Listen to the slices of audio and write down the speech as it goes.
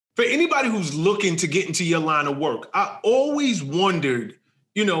for anybody who's looking to get into your line of work, I always wondered,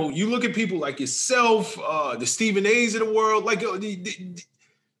 you know, you look at people like yourself, the Stephen A's of the world, like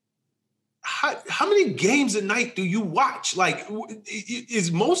how many games a night do you watch? Like,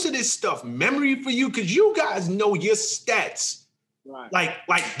 is most of this stuff memory for you? Because you guys know your stats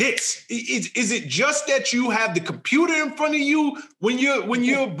like this. Is it just that you have the computer in front of you when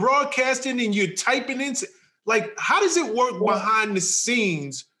you're broadcasting and you're typing in? Like, how does it work behind the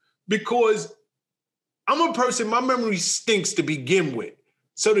scenes? Because I'm a person, my memory stinks to begin with.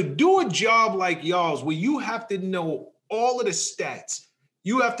 So to do a job like y'all's, where you have to know all of the stats,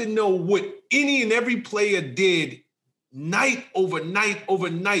 you have to know what any and every player did night over night over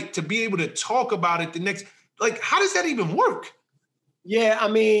night to be able to talk about it the next, like, how does that even work? Yeah, I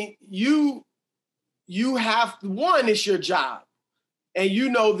mean, you have, one, it's your job. And you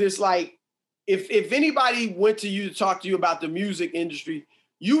know this, like, if anybody went to you to talk to you about the music industry,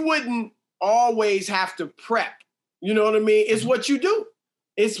 you wouldn't always have to prep. You know what I mean? It's what you do.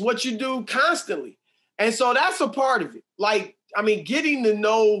 It's what you do constantly. And so that's a part of it. Like, I mean, getting to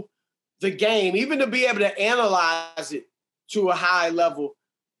know the game, even to be able to analyze it to a high level,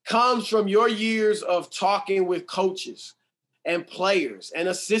 comes from your years of talking with coaches and players and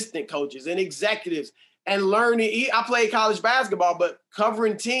assistant coaches and executives and learning. I played college basketball, but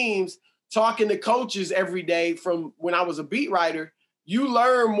covering teams, talking to coaches every day from when I was a beat writer, you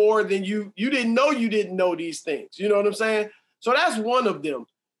learn more than you didn't know these things. You know what I'm saying? So that's one of them.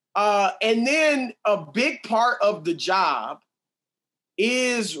 And then a big part of the job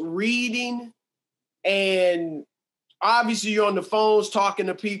is reading, and obviously you're on the phones talking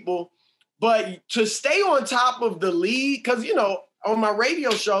to people, but to stay on top of the league, because, you know, on my radio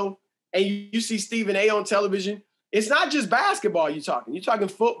show, and you see Stephen A on television, it's not just basketball you're talking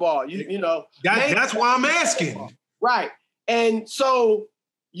football, you know. That's why I'm asking. Right. And so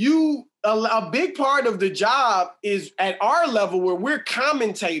a big part of the job is at our level where we're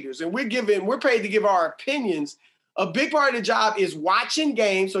commentators and we're paid to give our opinions. A big part of the job is watching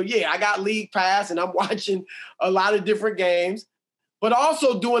games. So yeah, I got League Pass and I'm watching a lot of different games, but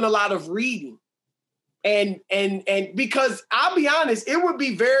also doing a lot of reading. And because I'll be honest, it would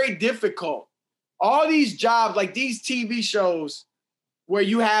be very difficult. All these jobs, like these TV shows where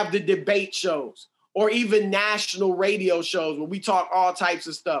you have the debate shows or even national radio shows where we talk all types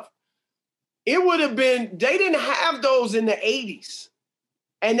of stuff. It would have been, they didn't have those in the 80s.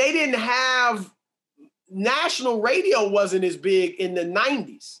 And they didn't have, national radio wasn't as big in the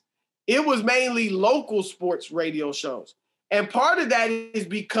 90s. It was mainly local sports radio shows. And part of that is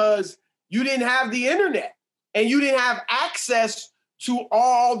because you didn't have the internet and you didn't have access to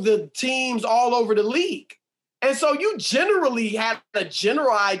all the teams all over the league. And so you generally had a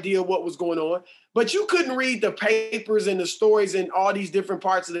general idea of what was going on, but you couldn't read the papers and the stories in all these different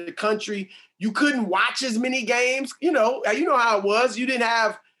parts of the country. You couldn't watch as many games. You know how it was. You didn't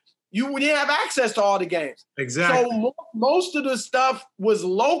have access to all the games. Exactly. So most of the stuff was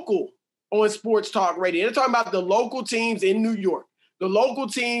local on sports talk radio. They're talking about the local teams in New York, the local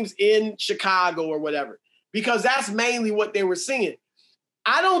teams in Chicago or whatever, because that's mainly what they were seeing.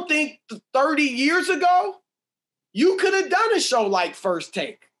 I don't think 30 years ago, you could have done a show like First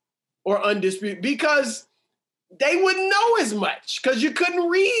Take or Undisputed because they wouldn't know as much because you couldn't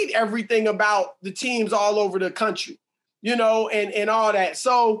read everything about the teams all over the country, you know, and all that.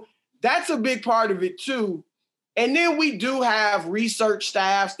 So that's a big part of it too. And then we do have research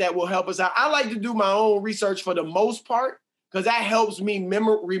staffs that will help us out. I like to do my own research for the most part because that helps me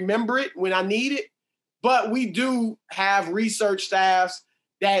remember it when I need it. But we do have research staffs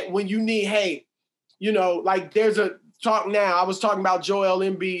that when you need, hey, you know, like there's a talk now. I was talking about Joel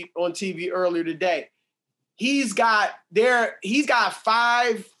Embiid on TV earlier today. He's got 5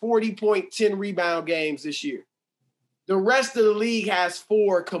 40-point, 10 rebound games this year. The rest of the league has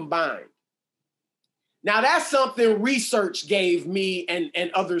 4 combined. Now that's something research gave me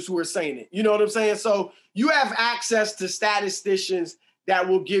and others who are saying it. You know what I'm saying? So you have access to statisticians that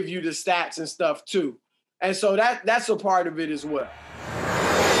will give you the stats and stuff too. And so that's a part of it as well.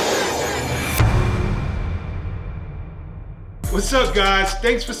 What's up, guys?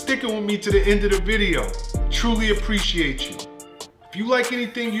 Thanks for sticking with me to the end of the video. Truly appreciate you. If you like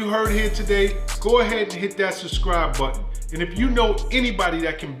anything you heard here today, go ahead and hit that subscribe button. And if you know anybody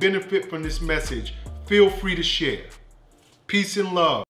that can benefit from this message, feel free to share. Peace and love.